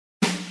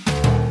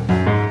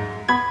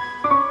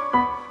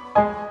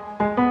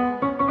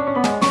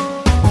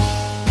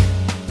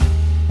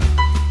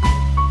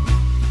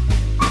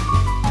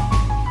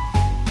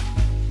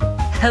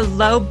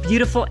Hello,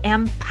 beautiful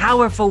and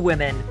powerful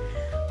women.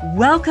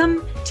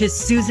 Welcome to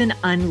Susan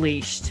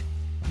Unleashed.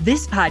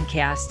 This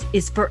podcast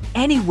is for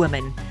any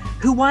woman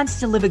who wants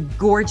to live a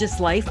gorgeous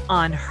life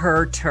on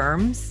her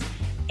terms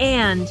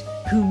and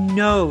who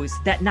knows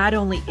that not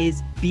only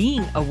is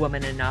being a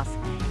woman enough,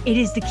 it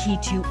is the key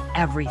to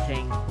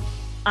everything.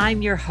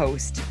 I'm your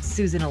host,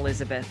 Susan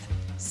Elizabeth,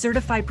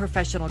 certified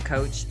professional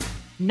coach,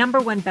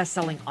 #1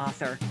 best-selling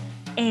author,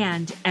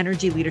 and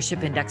Energy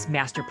Leadership Index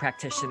master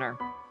practitioner.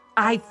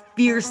 I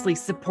fiercely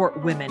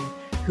support women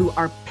who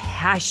are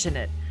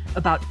passionate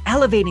about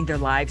elevating their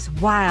lives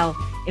while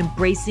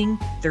embracing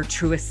their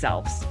truest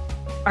selves.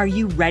 Are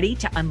you ready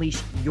to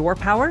unleash your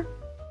power?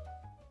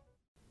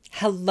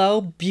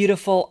 Hello,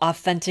 beautiful,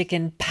 authentic,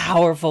 and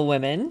powerful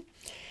women.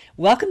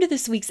 Welcome to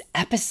this week's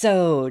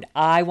episode.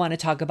 I want to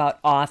talk about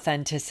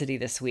authenticity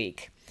this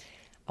week.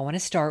 I want to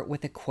start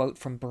with a quote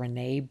from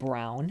Brené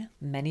Brown.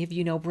 Many of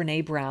you know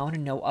Brené Brown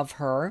and know of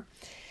her.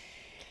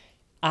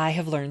 I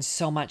have learned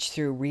so much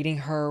through reading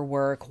her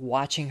work,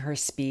 watching her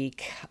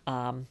speak.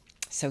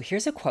 So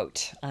here's a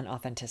quote on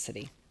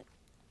authenticity.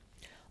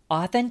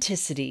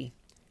 Authenticity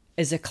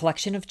is a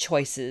collection of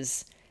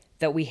choices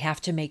that we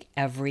have to make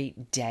every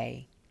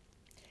day.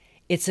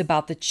 It's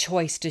about the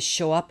choice to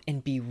show up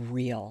and be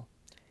real,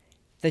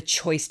 the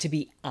choice to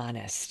be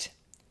honest,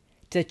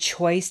 the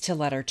choice to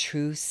let our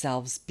true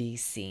selves be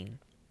seen.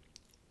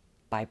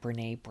 By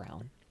Brené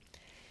Brown.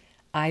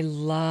 I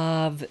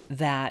love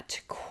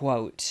that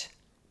quote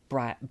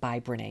by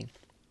Brené.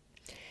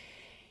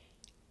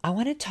 I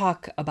want to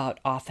talk about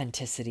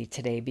authenticity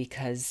today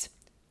because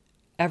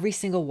every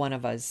single one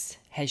of us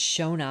has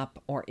shown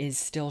up or is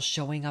still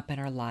showing up in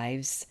our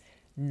lives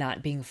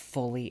not being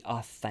fully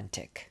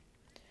authentic.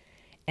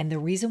 And the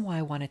reason why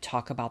I want to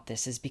talk about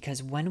this is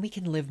because when we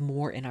can live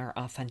more in our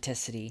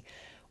authenticity,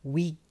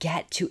 we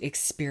get to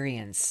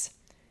experience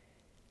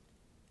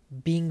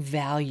being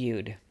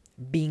valued,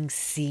 being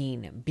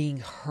seen, being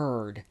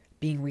heard,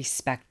 being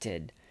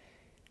respected,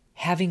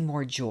 having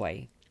more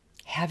joy,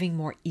 having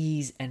more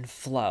ease and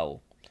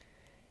flow,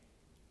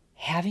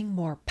 having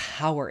more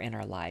power in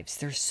our lives.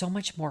 There's so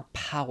much more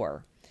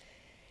power.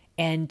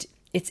 And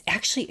it's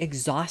actually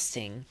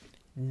exhausting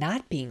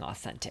not being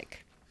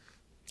authentic.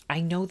 I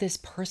know this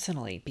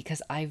personally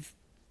because I've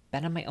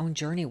been on my own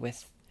journey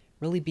with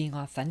really being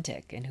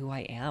authentic and who I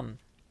am.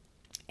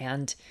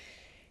 And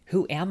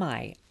who am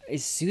I?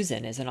 Is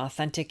Susan as an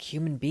authentic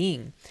human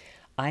being.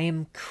 I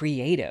am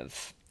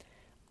creative.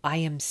 I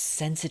am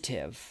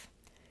sensitive.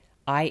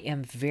 I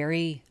am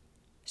very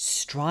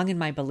strong in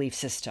my belief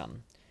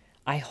system.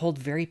 I hold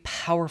very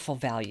powerful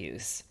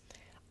values.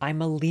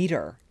 I'm a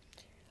leader.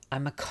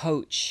 I'm a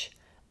coach.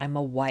 I'm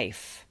a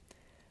wife.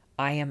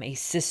 I am a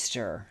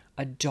sister,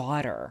 a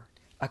daughter,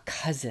 a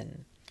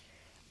cousin,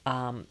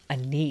 a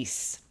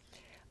niece.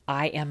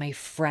 I am a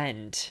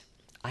friend.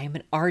 I am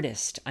an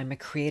artist. I'm a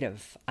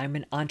creative. I'm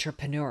an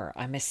entrepreneur.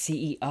 I'm a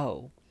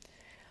CEO.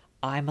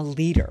 I'm a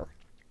leader.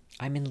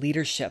 I'm in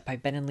leadership.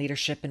 I've been in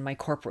leadership in my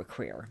corporate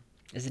career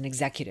as an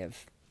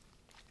executive.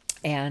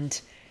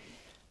 And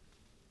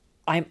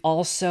I'm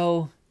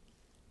also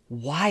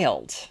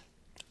wild.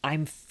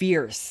 I'm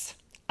fierce.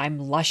 I'm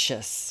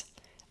luscious.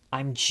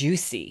 I'm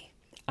juicy.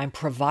 I'm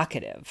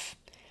provocative.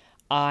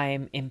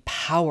 I'm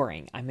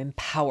empowering. I'm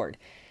empowered.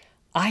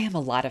 I am a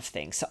lot of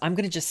things. So I'm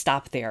going to just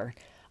stop there.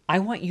 I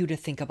want you to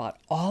think about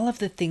all of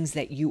the things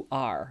that you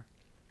are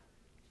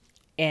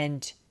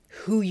and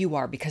who you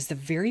are, because the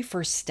very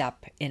first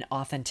step in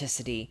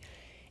authenticity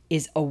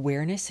is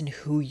awareness in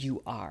who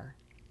you are.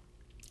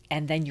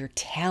 And then your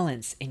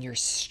talents and your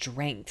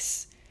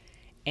strengths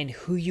and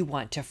who you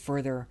want to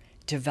further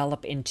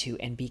develop into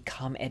and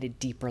become at a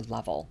deeper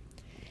level.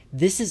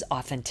 This is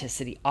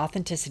authenticity.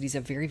 Authenticity is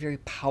a very, very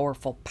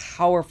powerful,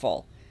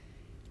 powerful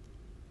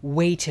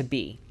way to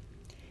be.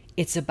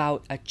 It's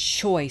about a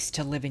choice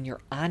to live in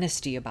your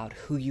honesty about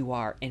who you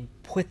are and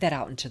put that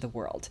out into the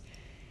world.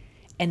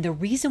 And the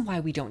reason why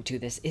we don't do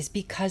this is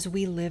because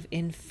we live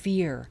in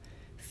fear.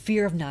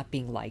 Fear of not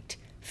being liked,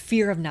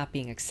 fear of not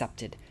being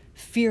accepted,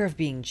 fear of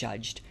being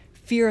judged,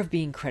 fear of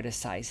being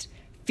criticized,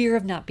 fear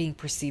of not being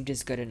perceived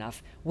as good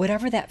enough.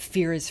 Whatever that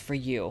fear is for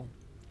you,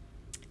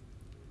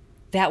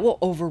 that will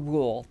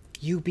overrule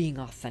you being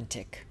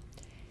authentic.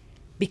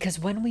 Because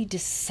when we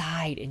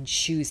decide and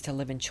choose to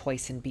live in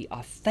choice and be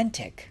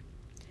authentic,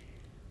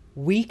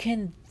 we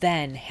can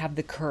then have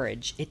the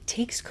courage. It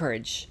takes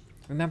courage.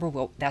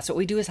 Remember, that's what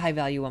we do as high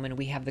value women.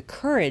 We have the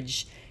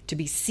courage to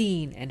be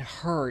seen and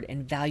heard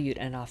and valued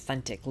and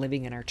authentic,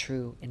 living in our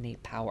true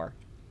innate power.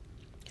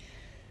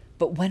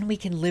 But when we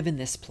can live in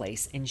this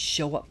place and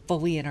show up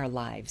fully in our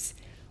lives,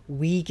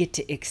 we get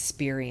to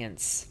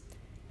experience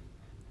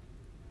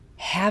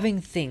having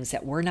things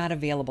that were not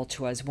available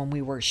to us when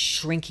we were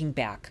shrinking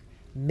back,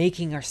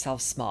 making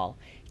ourselves small,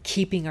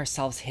 keeping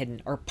ourselves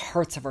hidden or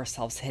parts of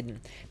ourselves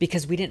hidden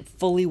because we didn't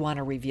fully want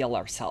to reveal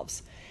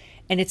ourselves.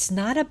 And it's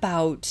not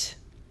about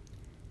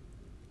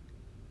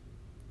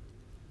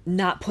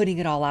not putting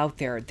it all out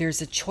there.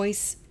 There's a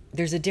choice.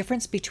 There's a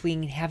difference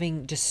between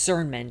having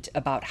discernment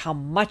about how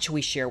much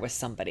we share with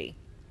somebody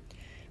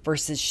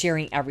versus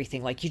sharing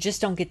everything. Like, you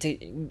just don't get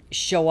to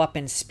show up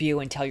and spew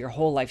and tell your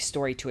whole life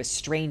story to a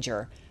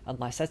stranger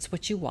unless that's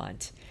what you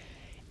want.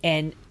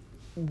 And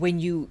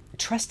when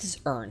trust is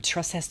earned,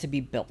 trust has to be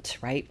built,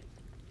 right?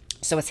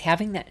 So it's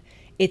having that,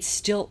 it's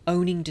still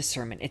owning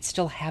discernment. It's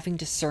still having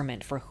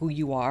discernment for who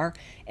you are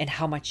and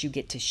how much you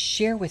get to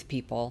share with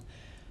people,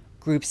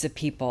 groups of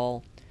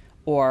people,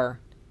 or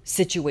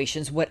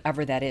situations,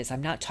 whatever that is.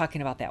 I'm not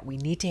talking about that. We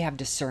need to have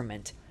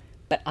discernment,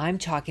 but I'm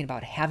talking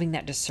about having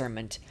that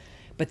discernment,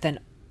 but then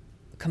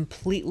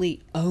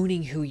completely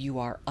owning who you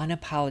are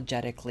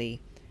unapologetically,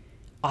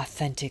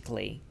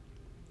 authentically,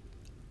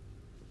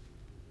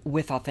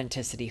 with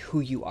authenticity, who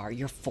you are,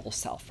 your full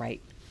self,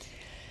 right?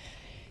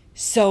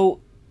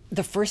 So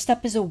the first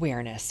step is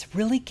awareness,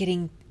 really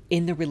getting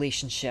in the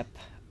relationship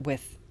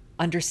with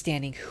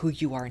understanding who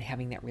you are and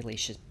having that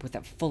relationship with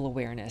that full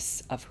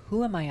awareness of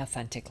who am I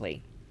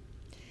authentically.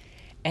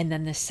 And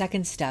then the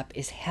second step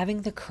is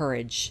having the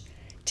courage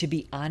to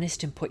be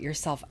honest and put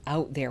yourself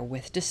out there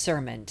with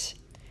discernment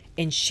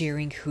in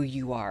sharing who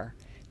you are,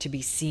 to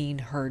be seen,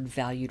 heard,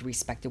 valued,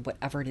 respected,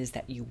 whatever it is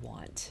that you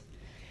want.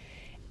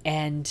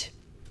 And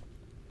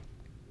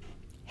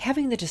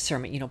having the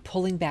discernment,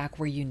 pulling back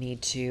where you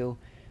need to,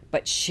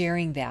 but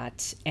sharing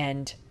that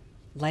and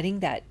letting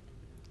that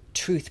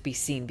truth be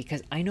seen.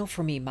 Because I know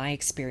for me, my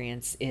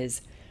experience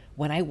is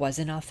when I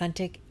wasn't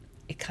authentic,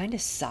 it kind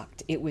of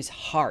sucked. It was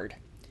hard.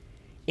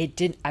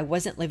 I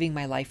wasn't living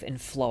my life in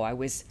flow. I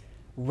was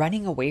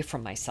running away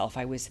from myself.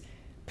 I was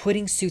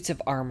putting suits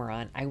of armor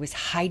on. I was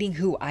hiding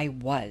who I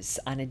was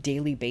on a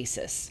daily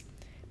basis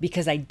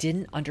because I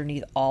didn't,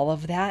 underneath all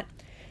of that,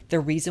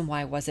 the reason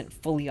why I wasn't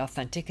fully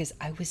authentic is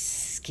I was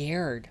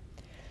scared.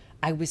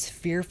 I was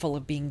fearful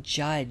of being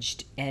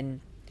judged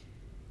and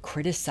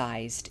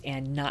criticized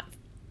and not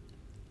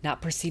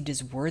perceived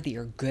as worthy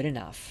or good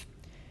enough.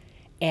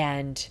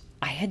 And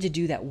I had to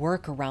do that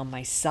work around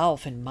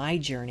myself and my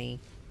journey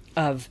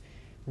of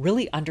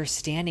really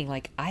understanding,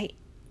 like, I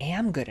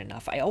am good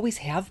enough. I always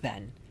have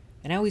been,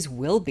 and I always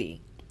will be.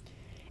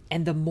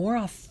 And the more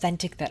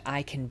authentic that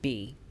I can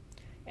be,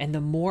 and the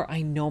more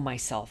I know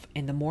myself,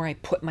 and the more I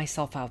put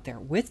myself out there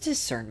with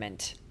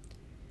discernment,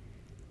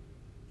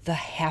 the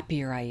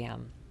happier I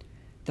am,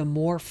 the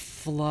more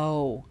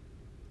flow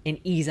and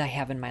ease I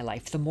have in my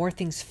life, the more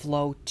things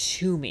flow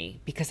to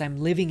me because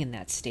I'm living in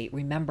that state.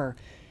 Remember,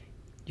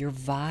 your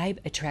vibe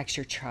attracts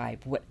your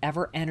tribe.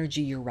 Whatever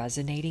energy you're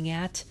resonating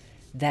at,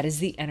 that is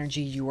the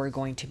energy you are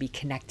going to be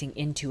connecting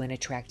into and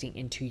attracting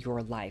into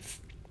your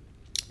life,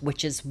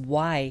 which is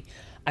why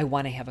I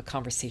want to have a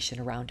conversation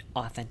around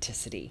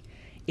authenticity.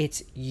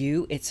 It's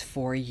you, it's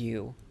for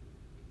you.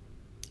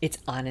 It's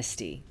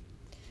honesty.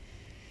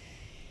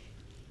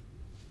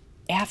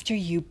 After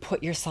you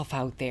put yourself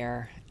out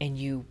there and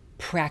you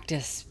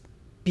practice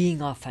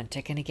being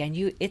authentic, and again,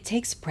 it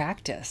takes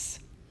practice.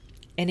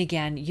 And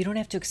again, you don't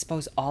have to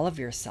expose all of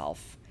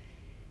yourself.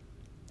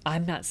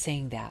 I'm not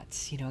saying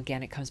that.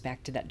 Again, it comes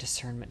back to that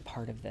discernment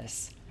part of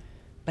this.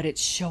 But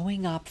it's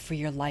showing up for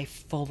your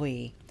life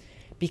fully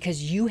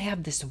because you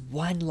have this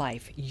one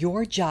life.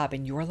 Your job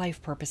and your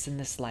life purpose in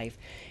this life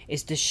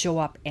is to show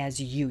up as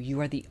you. You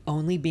are the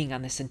only being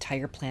on this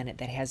entire planet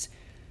that has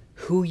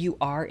who you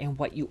are and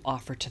what you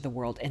offer to the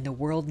world. And the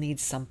world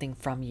needs something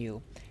from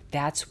you.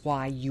 That's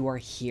why you are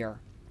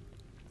here.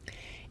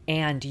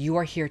 And you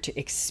are here to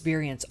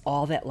experience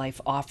all that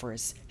life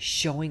offers,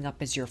 showing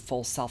up as your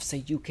full self so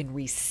you can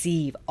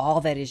receive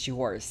all that is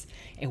yours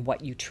and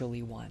what you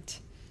truly want.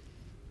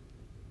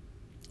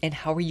 And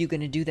how are you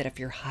going to do that if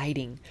you're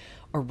hiding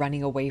or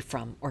running away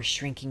from or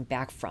shrinking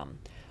back from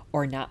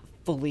or not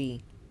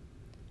fully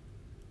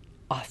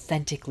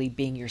authentically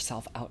being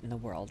yourself out in the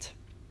world?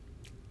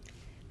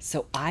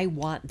 So I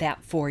want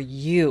that for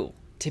you,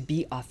 to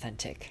be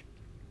authentic.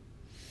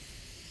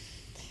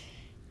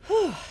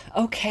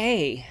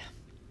 Okay.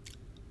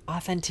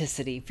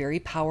 Authenticity, very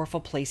powerful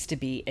place to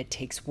be. It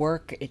takes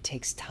work, it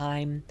takes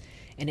time,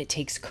 and it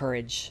takes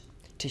courage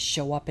to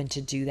show up and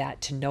to do that,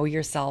 to know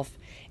yourself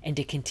and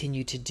to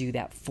continue to do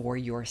that for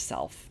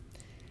yourself.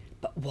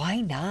 But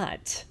why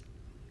not?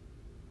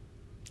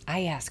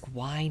 I ask,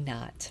 why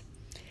not?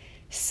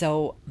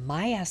 So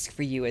my ask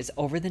for you is,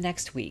 over the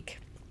next week,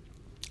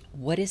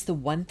 what is the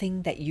one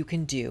thing that you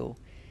can do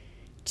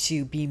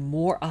to be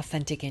more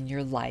authentic in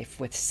your life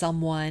with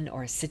someone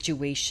or a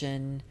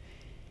situation,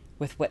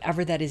 with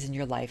whatever that is in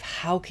your life?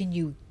 How can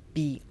you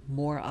be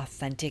more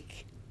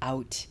authentic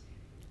out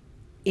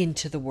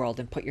into the world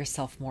and put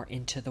yourself more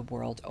into the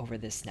world over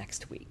this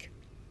next week?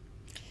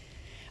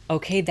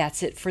 Okay,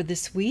 that's it for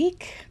this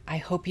week. I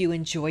hope you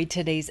enjoyed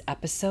today's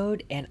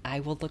episode, and I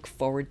will look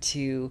forward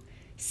to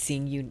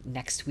seeing you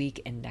next week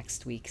in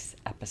next week's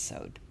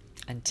episode.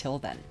 Until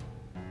then,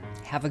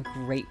 have a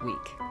great week.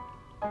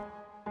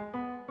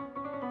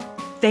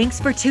 Thanks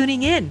for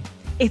tuning in.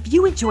 If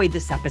you enjoyed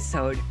this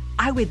episode,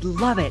 I would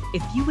love it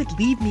if you would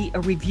leave me a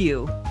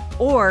review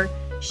or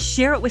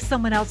share it with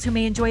someone else who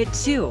may enjoy it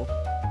too.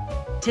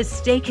 To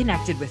stay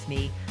connected with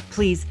me,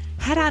 please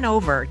head on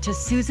over to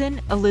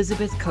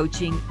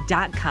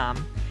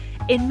SusanElizabethCoaching.com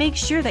And make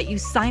sure that you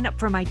sign up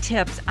for my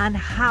tips on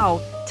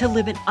how to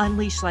live an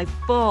unleashed life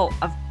full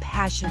of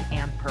passion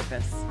and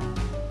purpose.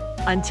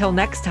 Until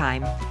next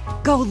time,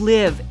 go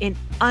live an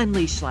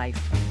unleashed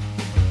life.